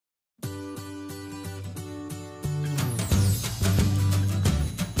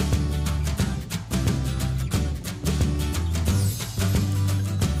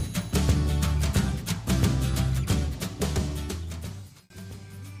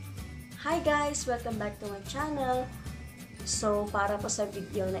Hi guys! Welcome back to my channel. So, para po sa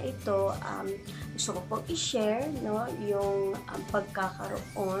video na ito, gusto ko pong i-share yung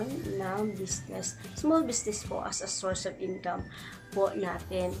pagkakaroon ng business, small business po as a source of income po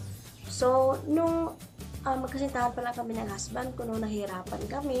natin. So, nung magkasintahan pala kami ng husband ko, nung nahirapan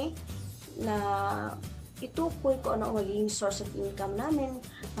kami na itukoy ko ano ang magiging source of income namin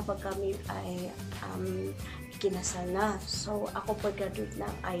kapag kami ay kinasal na. So, ako po graduate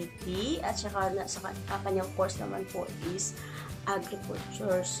ng IT at saka sa kanyang course naman po is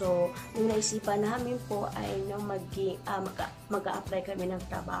agriculture. So, yung naisipan namin po ay mag-a-apply kami ng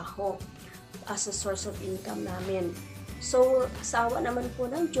trabaho as a source of income namin. So, sa awa naman po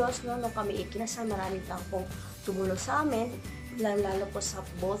ng Diyos, nung kami ikinasal, maraming tao pong tumulong sa amin, lalo po sa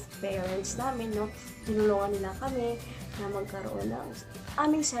both parents namin, tinulungan nila kami na magkaroon ng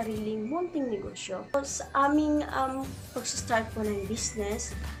aming sariling munting negosyo. So, sa aming pag-start po ng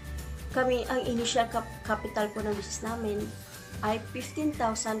business, kami, ang initial capital po ng business namin ay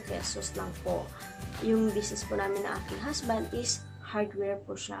 15,000 pesos lang po. Yung business po namin ng aking husband is hardware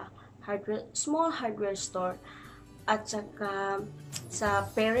po siya. Small hardware store. At saka sa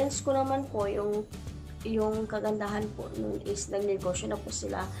parents ko naman po, yung kagandahan po nun is nagnegosyo na po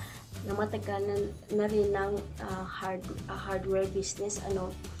sila na matagal na rin ng hardware business.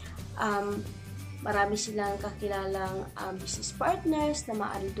 Marami silang kakilalang business partners na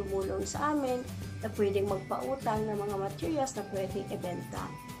maaaring tumulong sa amin, na pwedeng magpautang ng mga materials na pwedeng ibenta.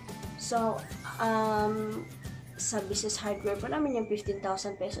 So, sa business hardware po namin, yung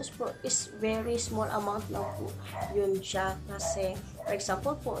 15,000 pesos po is very small amount lang po yun siya. Kasi, for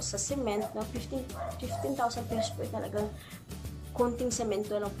example po, sa cement, 15,000 pesos po talagang konting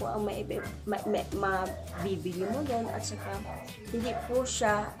semento lang po ang mabibili mo doon. At saka, hindi po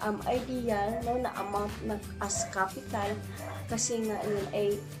siya ideal na amount na as capital kasi nga yun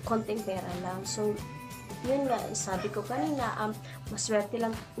ay konting pera lang. So, yun nga, sabi ko kanina, maswerte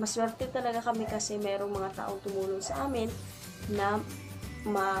talaga kami kasi merong mga taong tumulong sa amin na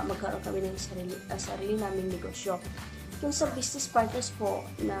magkaroon kami ng sarili naming negosyo. Yung sa business partners po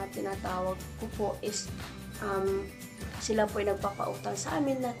na tinatawag ko po is sila po ay nagpapautang sa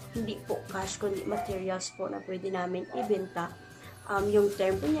amin na hindi po cash kundi materials po na pwede namin ibenta. Yung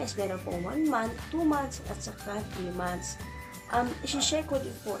term po niya is meron po 1 month, 2 months at saka 3 months. I-share ko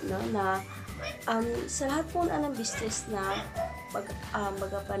din po na sa lahat po ng business na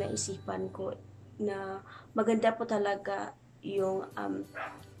baga pa naisipan ko na maganda po talaga yung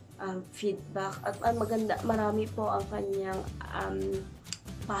feedback at marami po ang kanyang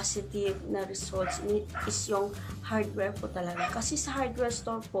positive na results is yung hardware po talaga. Kasi sa hardware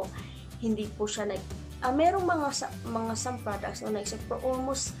store po, hindi po siya merong mga some products na except for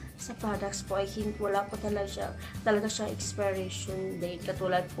almost sa products po ay wala po talaga siya expiration date,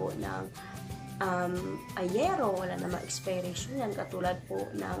 katulad po ng ayero, wala namang expiration yan, katulad po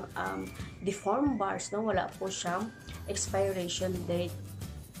ng deform bars, wala po siyang expiration date.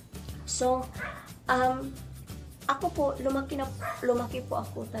 So, ako po, lumaki po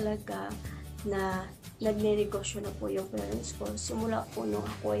ako talaga na nagnenegosyo na po yung parents ko. Simula po nung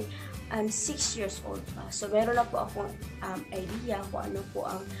ako ay 6 years old pa. So, meron na po akong idea kung ano po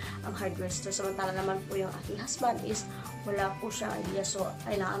ang hardware store. Samantala naman po yung aking husband is wala po siyang idea. So,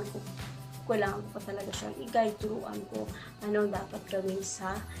 kailangan ko pa talaga siyang i-guide, turuan ko anong dapat gawin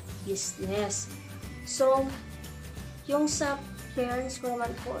sa business. So, yung sa parents ko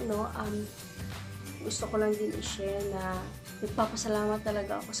naman po, gusto ko lang din i-share na nagpapasalamat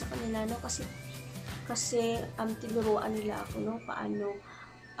talaga ako sa kanila, kasi tinuruan nila ako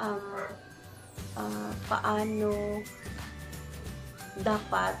paano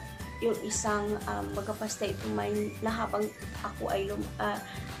dapat yung isang magka-state of mind na habang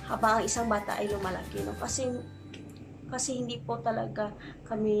ang isang bata ay lumalaki, kasi hindi po talaga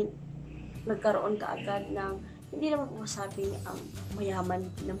kami nagkaroon kaagad ng, hindi naman po masabing mayaman,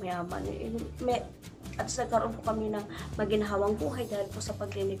 at nagkaroon po kami ng maginhawang buhay dahil po sa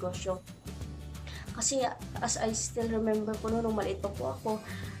pagnenegosyo. Kasi as I still remember po nung maliit pa po ako,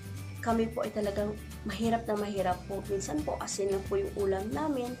 kami po ay talagang mahirap po. Minsan po asin lang po yung ulam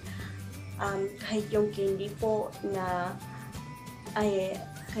namin. Kahit yung candy po na ay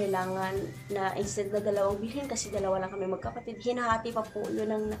kailangan na instead na dalawang bilhin, kasi dalawa lang kami magkapatid, hinahati pa po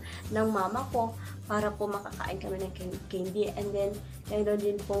yun ng mama ko para po makakain kami ng candy. And then, mayroon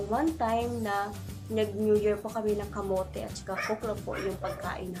din po one time na nag-New Year po kami ng kamote at saka coke po yung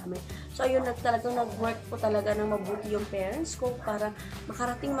pagkain namin. So, ayun, talagang nag-work po talaga ng mabuti yung parents ko para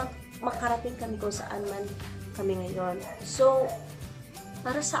makarating kami kung saan man kami ngayon. So,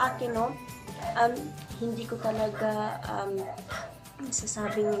 para sa akin, hindi ko talaga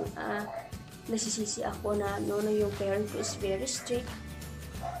Sasabing nasisisi ako na yung parent ko is very strict,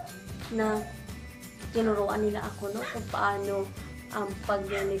 na tinuruan nila ako kung paano ang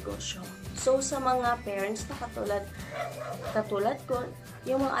pagnenegosyo. So sa mga parents na katulad ko,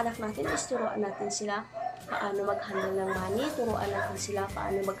 yung mga anak natin is turuan natin sila paano mag-handle ng money, turuan natin sila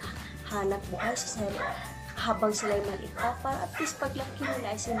paano maghanap buhay sa sarili habang sila ay maliit pa, para at least paglaki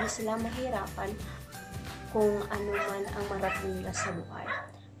nila is hindi sila mahirapan kung ano man ang marating nila sa buhay.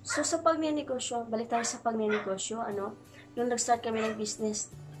 So sa pagnenegosyo, balik tayo sa pagnenegosyo, nung nag-start kami ng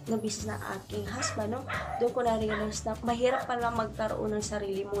business ng aking husband, doon ko na-realize na mahirap pala magkaroon ng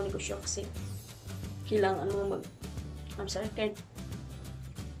sarili mong negosyo kasi kailangan mo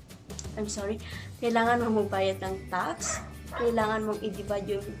kailangan mo magbayad ng tax, kailangan mong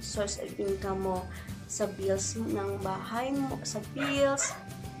i-divide yung source of income mo sa bills ng bahay mo, sa bills,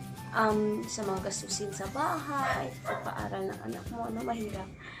 sa mga gastusin sa bahay, sa paaral ng anak mo, mahirap.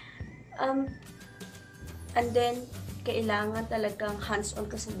 And then, kailangan talagang hands-on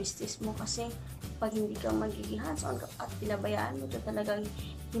ka sa business mo, kasi pag hindi ka magiging hands-on at pinabayaan mo, talagang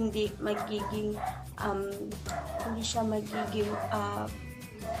hindi siya magiging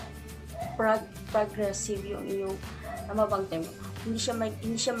progressive yung iyong term. Hindi siya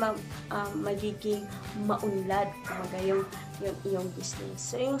magiging maunlad kumaga yung business.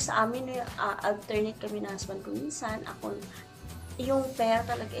 So yung sa amin, alternate kami na husband ko, minsan ako yung pera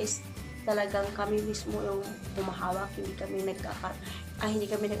talaga is talagang kami mismo yung humahawak, hindi kami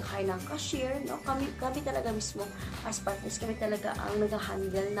nagkakain ng cashier, kami talaga mismo as partners, kami talaga ang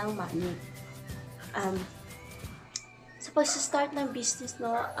nag-handle ng money. Sa pag-start ng business,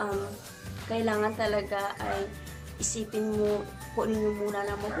 kailangan talaga ay isipin mo po ninyo muna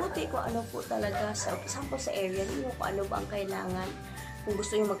na mabuti kung ano po talaga, sa example sa area niyo, kung ano ba ang kailangan, kung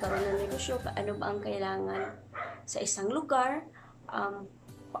gusto niyo magkaroon ng negosyo, kung ano ba ang kailangan sa isang lugar,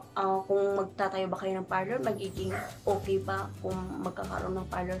 kung magtatayo ba kayo ng parlor, magiging okay ba kung magkakaroon ng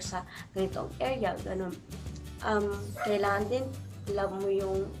parlor sa ganitong area, ganun. Kailangan din love mo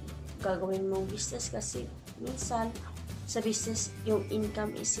yung gagawin mong business, kasi minsan sa business yung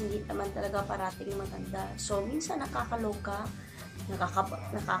income is hindi naman talaga parating maganda. So minsan nakakaloka,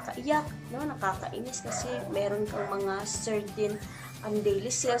 nakakaiyak, nakakainis, kasi meron kang mga certain daily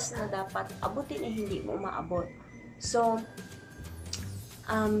sales na dapat abutin eh hindi mo maabot. So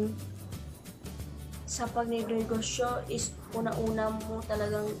sa pagnegosyo is una-una mo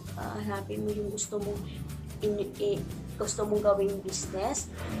talagang hanapin mo yung gusto mong gawing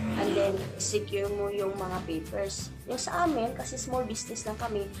business, and then secure mo yung mga papers. Yung sa amin, kasi small business lang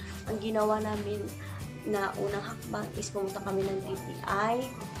kami, ang ginawa namin na unang hakbang is pumunta kami ng DTI.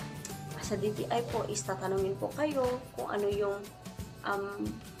 Sa DTI po is tatanungin po kayo kung ano yung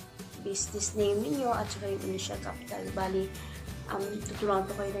business name ninyo at saka yung initial capital. Bali, tutulungan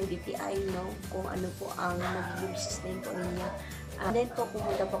po kayo ng DTI, kung ano po ang magiging business name po ninyo. And then po,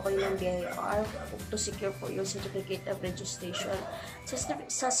 pumunta po kayo ng BIR to secure po yung certificate of registration.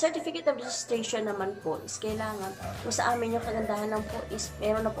 Sa certificate of registration naman po is kailangan, kung sa amin yung kagandahan lang po is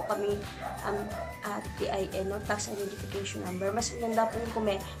meron na po kami TIN, tax identification number. Mas maganda po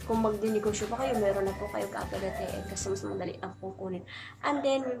kung magdinegosyo pa kayo, meron na po kayo kaagad na TIN, kasi mas madali ang kukunin. And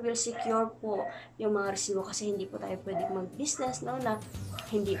then we will secure po yung mga resibo, kasi hindi po tayo pwedeng mag-business na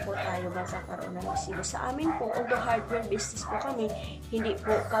hindi po tayo magkakaroon ng resibo. Sa amin po, although hardware business po kami, hindi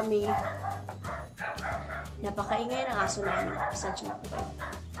po kami napakaingay ng aso namin. Sadya na po kayo.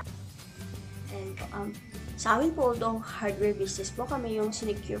 And sa amin po, although hardware business po kami, yung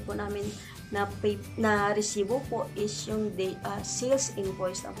sinecure po namin na resibo po is yung sales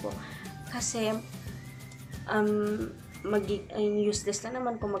invoice lang po. Kasi useless lang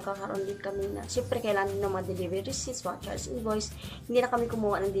naman kung magkakaroon din kami na, siyempre kailangan din ng mga delivery receipts, mga charge invoice. Hindi na kami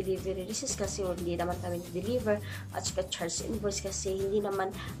kumuha ng delivery receipts kasi hindi naman kami deliver, at saka charge invoice kasi hindi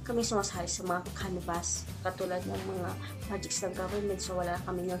naman kami sumasali sa mga canvas katulad ng mga projects ng government, so wala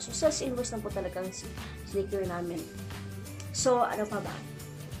kami yun. So sales invoice lang po talagang sinecure namin. So ano pa ba?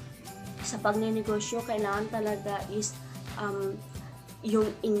 Sa pagnenegosyo, kailangan talaga is yung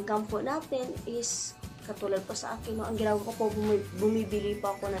income po natin is katulad po sa akin, ang ginagawa ko po, bumibili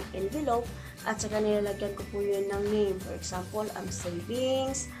po ako ng envelope at saka nilalagyan ko po yun ng name. For example,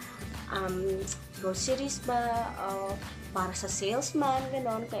 savings, groceries ba, para sa salesman,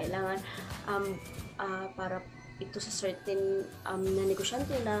 gano'n. Kailangan para ito sa certain na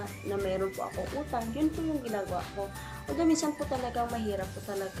negosyante na meron po ako utang. Yun po yung ginagawa ko. Although minsan po talaga mahirap po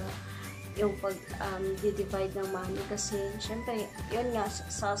talaga yung pag-divide ng money, kasi syempre, yun nga,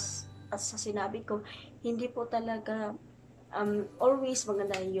 sa sinabi ko, hindi po talaga always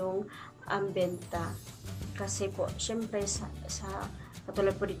maganda yung benta. Kasi po, syempre sa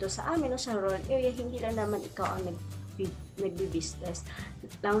katulad po dito sa amin, no, sa rural area, hindi lang naman ikaw ang nagbi-business.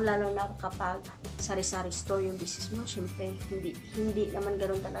 Lalo na kapag sari-sari store yung business mo, syempre, hindi naman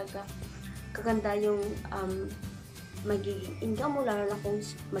ganoon talaga kaganda yung magiging income mo, lalo na kung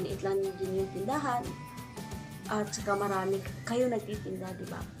maliit lang din yung tindahan at saka marami kayo nagtitinda, di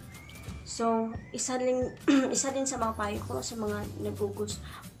ba? So, isa din sa mga payo ko sa mga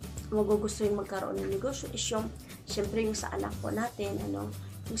magugusto yung magkaroon ng negosyo is yung, syempre yung sa anak po natin, yung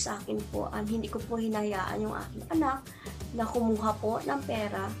sa akin po, hindi ko po hinayaan yung aking anak na kumuha po ng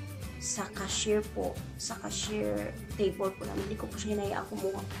pera sa cashier po, sa cashier table po namin. Hindi ko po siya hinayaan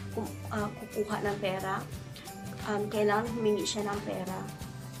kukuha ng pera. Kailangan humingi siya ng pera.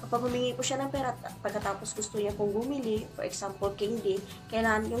 Kapag humingi po siya ng pera, pagkatapos gusto niya pong bumili, for example, candy,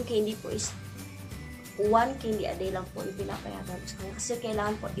 kailangan yung candy po is 1 candy a day lang po yung pinapayagan sa kanya. Kasi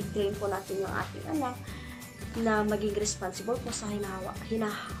kailangan po i-train po natin yung ating anak na maging responsible po sa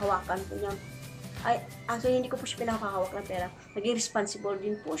hinahawakan po niya. Actually, hindi ko po siya pinakahawak ng pera. Maging responsible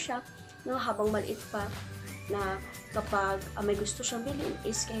din po siya, no, habang maliit pa, na kapag may gusto siyang bilhin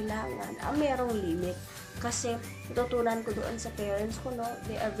is kailangan merong limit. Kasi natutunan ko doon sa parents ko, no,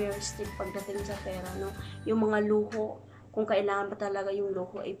 they are very strict pagdating sa pera, no. Yung mga luho, kung kailangan pa talaga yung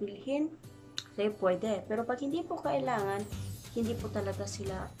luho ay bilhin, kasi pwede. Pero pag hindi po kailangan, hindi po talaga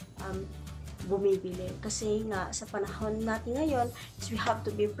sila bumibili. Kasi nga, sa panahon natin ngayon, is we have to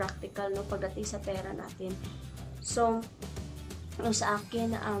be practical, no, pagdating sa pera natin. So, yung sa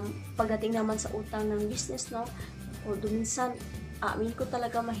akin, pagdating naman sa utang ng business, no, minsan, amin ko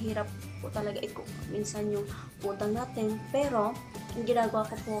talaga mahirap po talaga minsan yung utang natin. Pero, yung ginagawa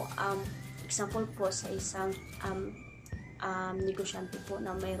ko po, example po sa isang negosyante po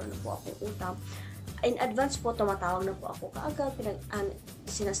na mayroon na po akong utang, in advance po, tumatawag na po ako kaagad,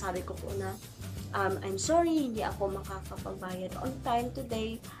 sinasabi ko po na, I'm sorry, hindi ako makakapagbayad on time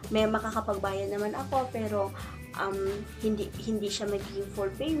today. May makakapagbayad naman ako, pero hindi siya magiging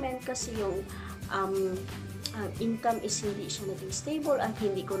full payment kasi yung income is hindi siya naging stable at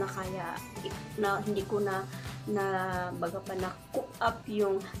hindi ko na kaya, hindi ko na baga pa na cook up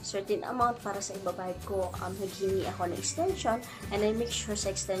yung certain amount para sa ibabayad ko. Naghingi ako ng extension, and I make sure sa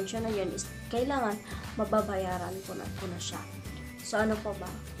extension na yun is kailangan mababayaran ko na siya. So ano po ba?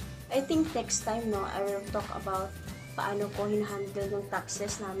 I think next time, no, I will talk about paano ko hinahandle yung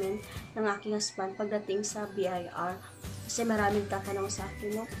taxes namin ng aking husband pagdating sa BIR. Kasi maraming tatanong sa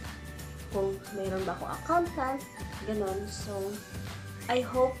akin, no, kung mayroon ba akong accountant, ganon. So, I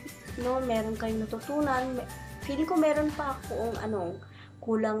hope, no, meron kayong natutunan. Feeling ko meron pa akong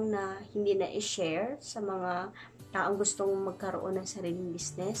kulang na hindi na i-share sa mga taong gustong magkaroon ng sariling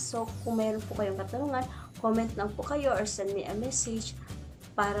business. So, kung meron po kayong katanungan, comment lang po kayo or send me a message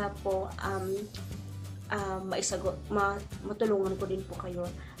para po matulungan ko din po kayo.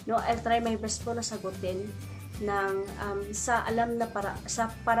 No, I'll try my best po na sagutin ng sa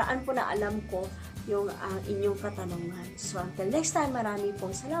paraan po na alam ko yung inyong katanungan. So, until next time, marami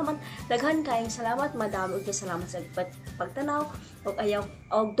pong salamat. Daghan kayong salamat, madami kayong salamat sa pagtanaw.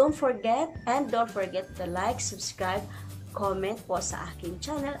 Don't forget to like, subscribe, comment po sa aking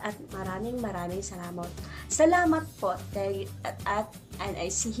channel at maraming salamat. Salamat po and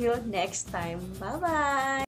I see you next time. Bye-bye!